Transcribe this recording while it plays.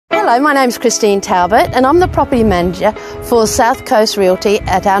Hello, my name's Christine Talbot and I'm the property manager for South Coast Realty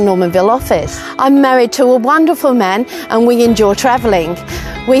at our Normanville office. I'm married to a wonderful man and we enjoy travelling.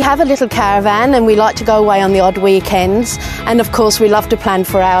 We have a little caravan and we like to go away on the odd weekends, and of course we love to plan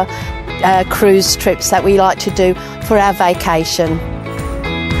for our cruise trips that we like to do for our vacation.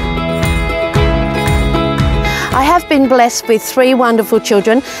 I have been blessed with 3 wonderful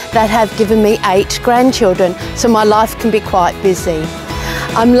children that have given me 8 grandchildren, so my life can be quite busy.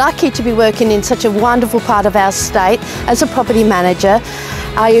 I'm lucky to be working in such a wonderful part of our state as a property manager.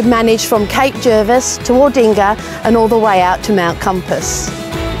 I manage from Cape Jervis to Ordinga and all the way out to Mount Compass.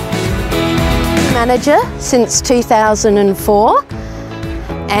 Manager since 2004,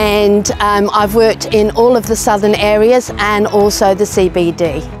 and I've worked in all of the southern areas and also the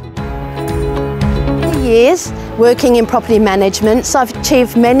CBD. Years working in property management, so I've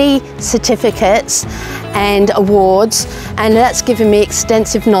achieved many certificates and awards, and that's given me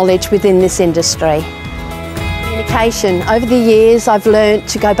extensive knowledge within this industry. Communication. Over the years I've learnt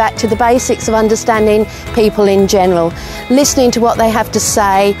to go back to the basics of understanding people in general, listening to what they have to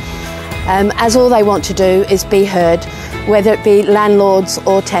say, as all they want to do is be heard, whether it be landlords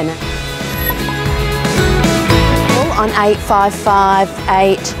or tenants. On 855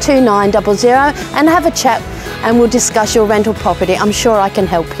 82900 and have a chat and we'll discuss your rental property. I'm sure I can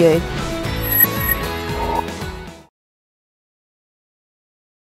help you.